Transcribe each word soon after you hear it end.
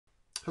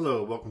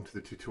Hello, welcome to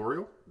the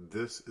tutorial.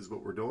 This is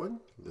what we're doing.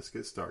 Let's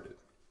get started.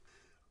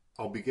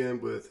 I'll begin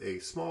with a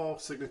small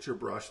signature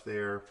brush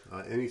there.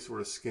 Any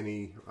sort of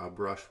skinny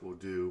brush will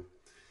do.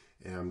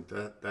 And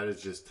that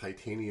is just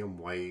titanium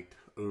white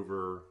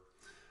over.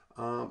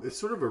 It's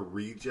sort of a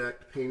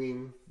reject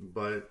painting,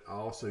 but I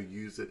also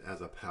used it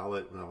as a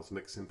palette when I was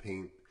mixing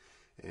paint.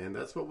 And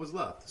that's what was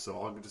left. So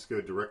I'll just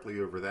go directly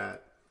over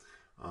that.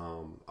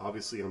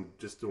 Obviously, I'm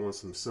just doing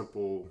some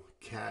simple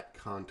cat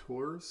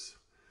contours.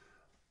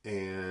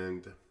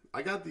 And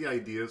I got the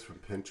ideas from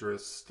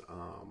Pinterest.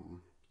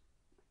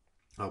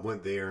 I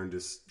went there and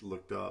just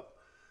looked up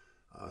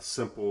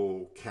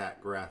simple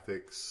cat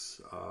graphics,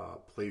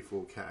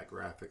 playful cat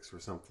graphics or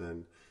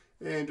something,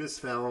 and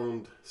just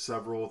found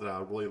several that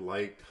I really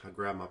liked. I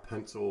grabbed my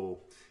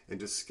pencil and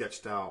just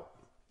sketched out,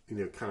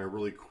 kind of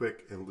really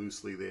quick and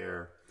loosely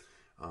there,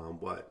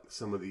 what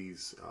some of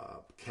these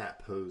cat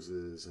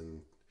poses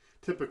and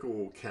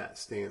typical cat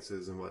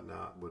stances and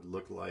whatnot would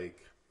look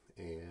like.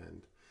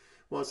 And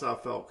once I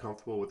felt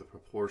comfortable with the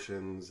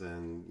proportions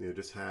and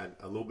just had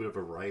a little bit of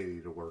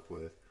variety to work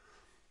with,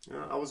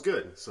 I was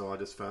good. So I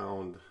just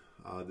found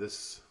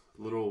this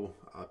little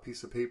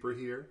piece of paper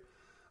here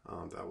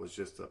that was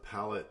just a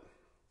palette,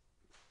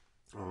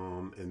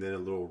 and then a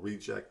little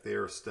reject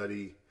there,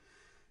 study.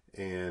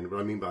 And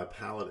what I mean by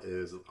palette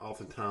is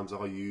oftentimes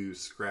I'll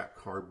use scrap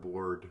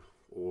cardboard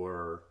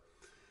or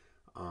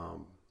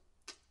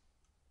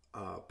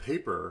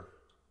paper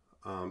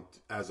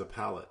as a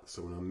palette.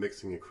 So when I'm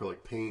mixing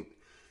acrylic paint,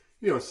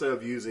 instead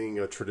of using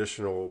a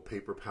traditional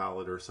paper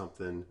palette or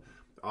something,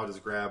 I'll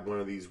just grab one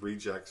of these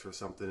rejects or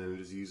something and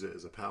just use it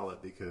as a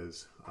palette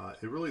because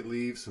it really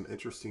leaves some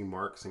interesting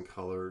marks and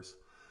colors.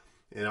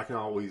 And I can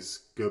always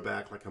go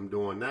back like I'm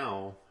doing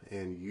now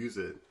and use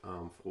it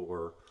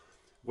for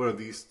one of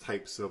these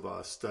types of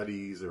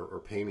studies or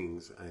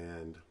paintings.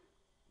 And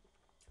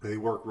they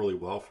work really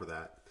well for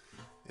that.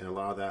 And a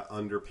lot of that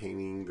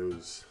underpainting,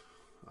 those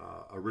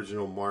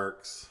original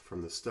marks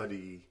from the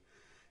study,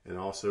 and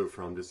also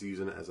from just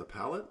using it as a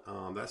palette,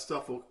 that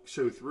stuff will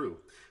show through.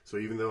 So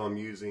even though I'm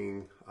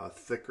using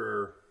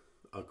thicker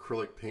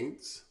acrylic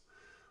paints,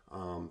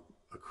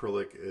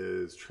 acrylic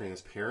is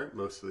transparent,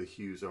 most of the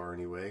hues are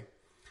anyway,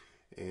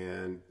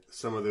 and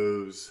some of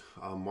those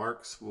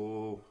marks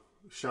will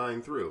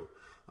shine through.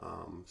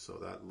 So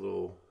that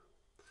little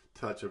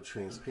touch of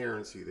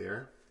transparency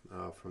there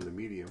from the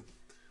medium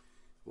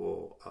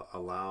will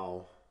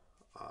allow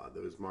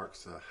those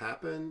marks to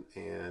happen.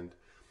 And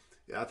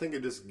I think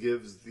it just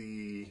gives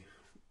a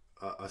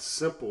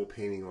simple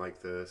painting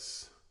like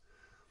this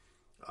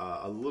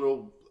a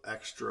little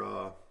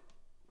extra,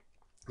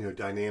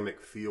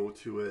 dynamic feel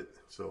to it.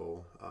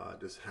 So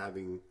just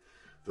having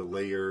the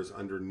layers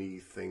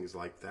underneath, things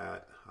like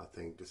that, I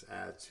think just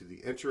adds to the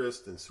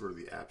interest and sort of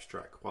the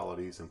abstract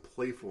qualities and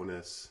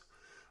playfulness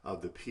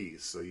of the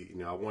piece. So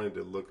I wanted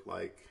to look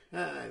like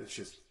let's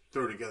just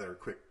throw together a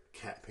quick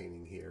cat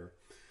painting here,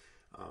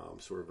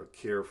 sort of a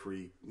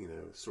carefree,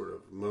 sort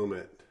of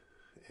moment.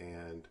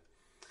 And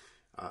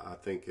I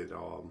think it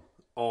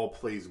all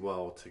plays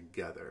well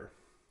together.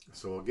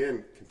 So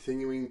again,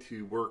 continuing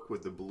to work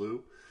with the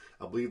blue.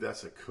 I believe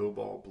that's a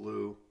cobalt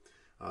blue.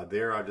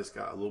 There I just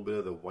got a little bit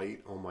of the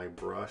white on my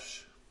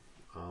brush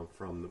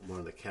from one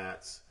of the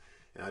cats.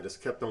 And I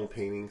just kept on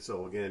painting.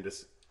 So again, it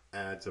just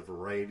adds a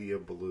variety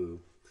of blue.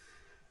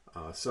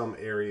 Some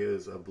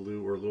areas of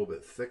blue are a little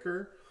bit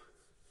thicker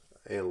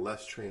and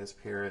less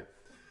transparent.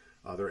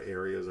 Other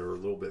areas are a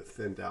little bit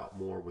thinned out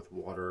more with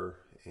water,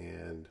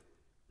 and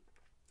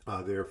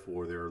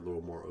therefore they're a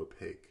little more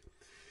opaque.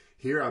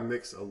 Here I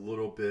mix a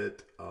little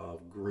bit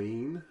of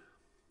green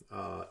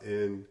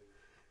in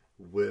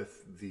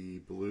with the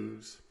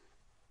blues.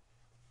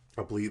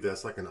 I believe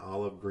that's like an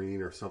olive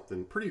green or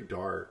something pretty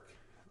dark,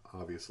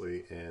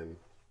 obviously, and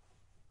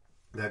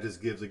that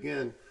just gives,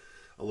 again,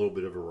 a little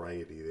bit of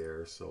variety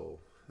there. So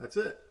that's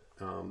it.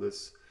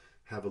 Let's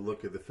have a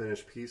look at the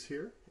finished piece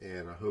here,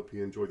 and I hope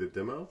you enjoyed the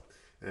demo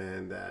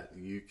and that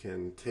you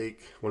can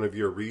take one of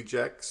your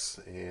rejects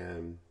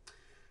and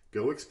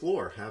go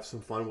explore, have some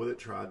fun with it,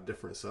 try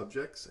different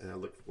subjects, and I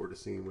look forward to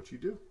seeing what you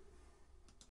do.